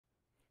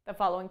The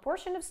following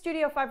portion of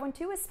Studio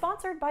 512 is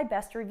sponsored by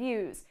Best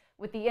Reviews.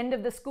 With the end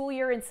of the school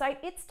year in sight,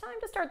 it's time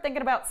to start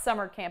thinking about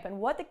summer camp and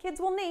what the kids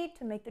will need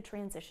to make the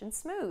transition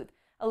smooth.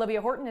 Olivia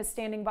Horton is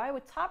standing by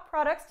with top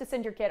products to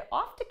send your kid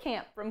off to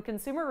camp from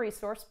consumer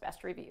resource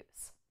Best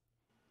Reviews.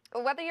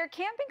 Whether you're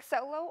camping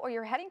solo or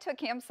you're heading to a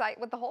campsite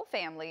with the whole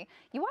family,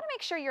 you want to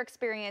make sure your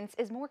experience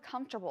is more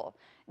comfortable.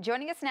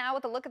 Joining us now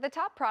with a look at the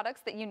top products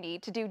that you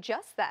need to do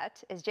just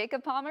that is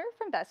Jacob Palmer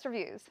from Best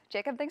Reviews.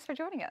 Jacob, thanks for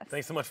joining us.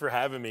 Thanks so much for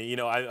having me.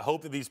 I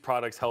hope that these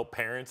products help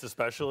parents,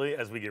 especially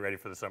as we get ready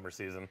for the summer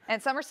season.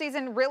 And summer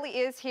season really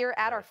is here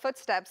at our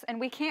footsteps, and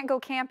we can't go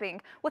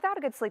camping without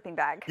a good sleeping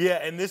bag. Yeah,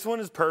 and this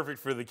one is perfect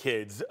for the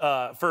kids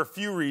for a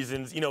few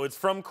reasons. It's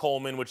from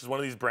Coleman, which is one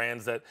of these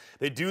brands that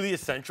they do the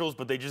essentials,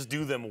 but they just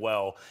do them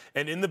well.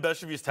 And in the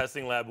Best Reviews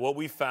testing lab, what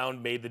we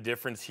found made the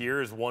difference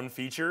here is one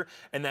feature,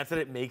 and that's that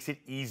it makes it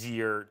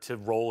easier to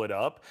roll it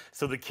up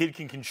so the kid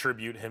can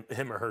contribute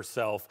him or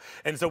herself.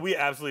 And so we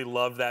absolutely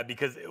love that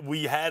because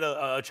we had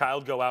a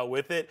child go out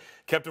with it,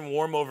 kept him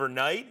warm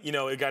overnight.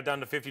 It got down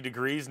to 50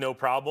 degrees, no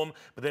problem.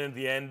 But then at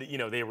the end,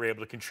 they were able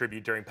to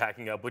contribute during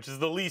packing up, which is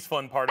the least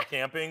fun part of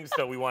camping.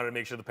 So we wanted to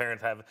make sure the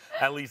parents have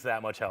at least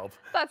that much help.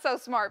 That's so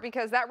smart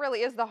because that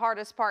really is the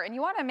hardest part. And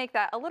you want to make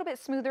that a little bit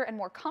smoother and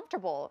more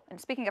comfortable. And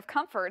speaking of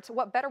comfort,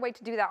 what better way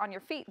to do that on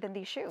your feet than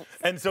these shoes?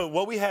 And so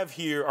what we have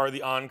here are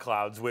the On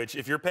Clouds, which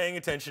if you're paying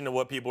attention to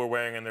what people are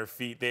wearing on their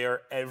feet, they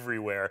are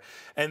everywhere.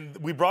 And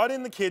we brought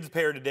in the kids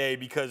pair today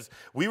because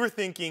we were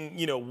thinking,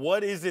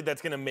 what is it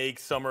that's going to make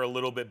summer a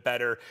little bit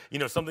better?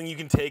 Something you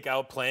can take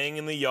out playing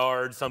in the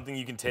yard, something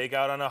you can take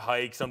out on a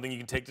hike, something you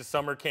can take to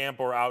summer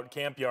camp or out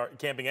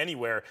camping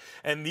anywhere.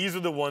 And these are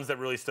the ones that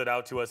really stood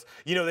out to us.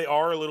 They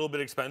are a little bit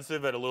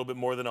expensive at a little bit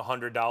more than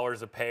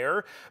 $100 a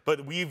pair,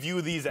 but we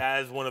view these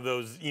as one of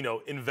those,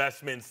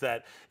 investments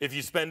that if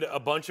you spend a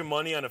bunch of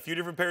money on a few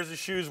different pairs of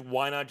shoes,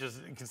 why not just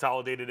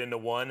consolidate it into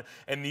one?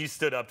 And these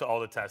stood up to all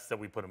the tests that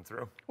we put them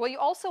through. Well, you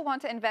also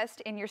want to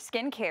invest in your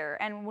skincare,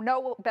 and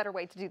no better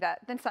way to do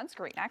that than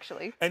sunscreen,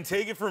 actually. And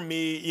take it from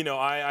me,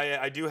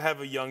 I do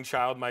have a young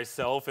child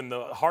myself, and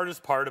the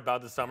hardest part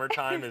about the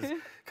summertime is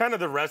kind of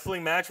the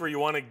wrestling match where you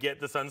want to get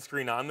the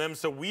sunscreen on them.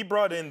 So we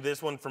brought in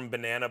this one from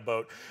Banana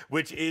Boat,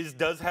 which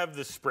does have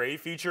the spray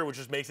feature, which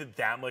just makes it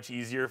that much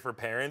easier for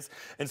parents.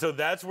 And so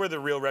that's where the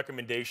real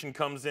recommendation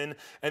comes in.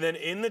 And then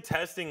in the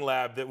testing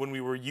lab, that when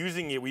we were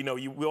using it, we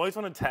always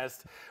want to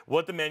test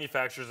what the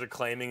manufacturers are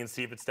claiming and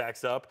see if it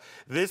stacks up.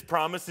 This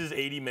promises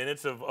 80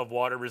 minutes of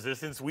water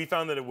resistance. We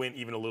found that it went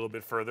even a little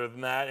bit further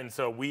than that. And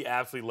so we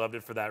absolutely loved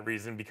it for that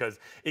reason because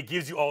it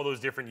gives you all those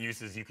different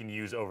uses you can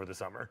use over the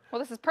summer. Well,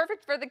 this is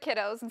perfect for the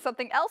kiddos, and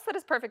something else that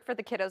is perfect for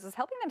the kiddos is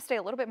helping them stay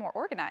a little bit more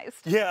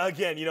organized. Yeah,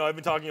 again, I've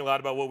been talking a lot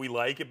about what we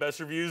like at Best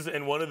Reviews,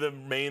 and one of the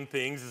main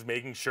things is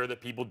making sure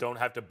that people don't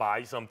have to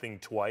buy something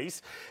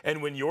twice.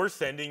 And when you're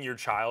sending your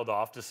child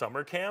off to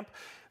summer camp,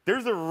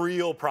 there's a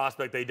real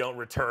prospect they don't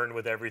return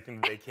with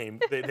everything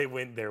that they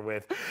went there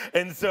with.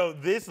 And so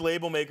this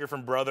label maker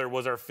from Brother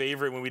was our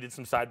favorite when we did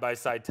some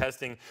side-by-side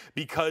testing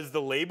because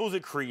the labels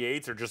it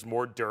creates are just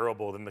more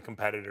durable than the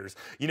competitors.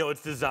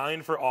 It's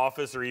designed for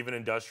office or even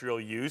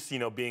industrial use,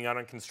 being out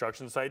on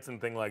construction sites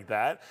and things like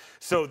that.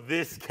 So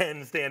this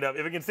can stand up.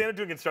 If it can stand up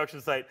to a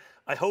construction site,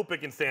 I hope it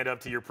can stand up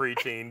to your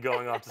preteen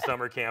going off to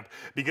summer camp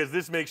because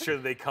this makes sure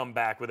that they come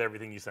back with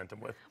everything you sent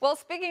them with. Well,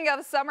 speaking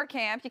of summer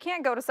camp, you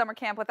can't go to summer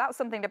camp without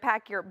something to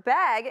pack your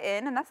bag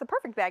in, and that's the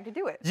perfect bag to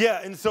do it.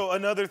 Yeah, and so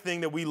another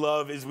thing that we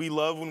love is we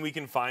love when we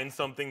can find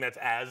something that's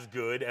as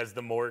good as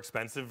the more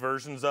expensive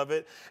versions of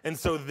it. And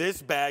so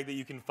this bag that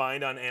you can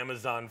find on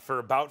Amazon for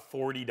about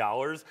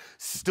 $40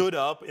 stood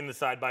up in the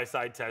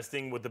side-by-side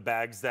testing with the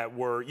bags that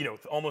were,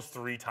 almost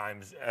 3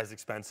 times as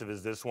expensive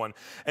as this one.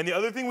 And the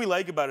other thing we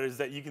like about it is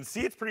that you can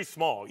see it's pretty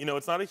small.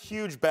 It's not a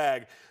huge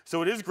bag,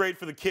 so it is great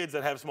for the kids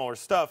that have smaller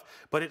stuff,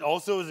 but it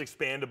also is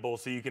expandable,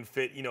 so you can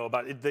fit,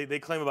 they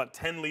claim about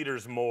 10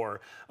 liters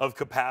more of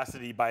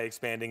capacity by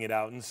expanding it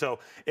out. And so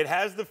it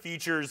has the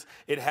features,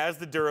 it has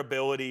the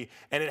durability,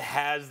 and it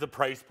has the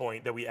price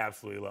point that we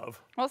absolutely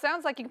love. Well, it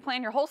sounds like you can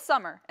plan your whole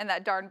summer in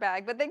that darn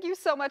bag, but thank you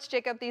so much,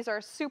 Jacob. These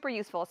are super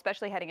useful,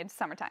 especially heading into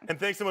summertime. And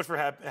thanks so much for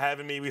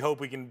having me. We hope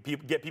we can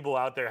get people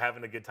out there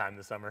having a good time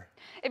this summer.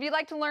 If you'd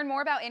like to learn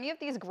more about any of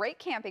these great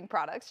camping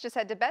products, just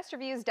head to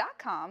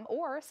bestreviews.com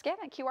or scan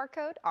that QR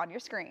code on your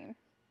screen.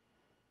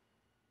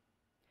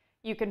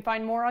 You can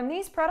find more on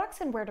these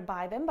products and where to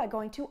buy them by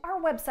going to our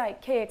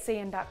website,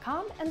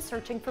 kxan.com, and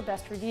searching for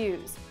Best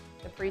Reviews.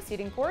 The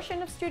preceding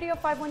portion of Studio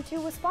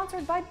 512 was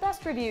sponsored by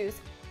Best Reviews,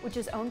 which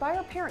is owned by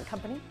our parent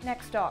company,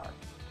 Nexstar.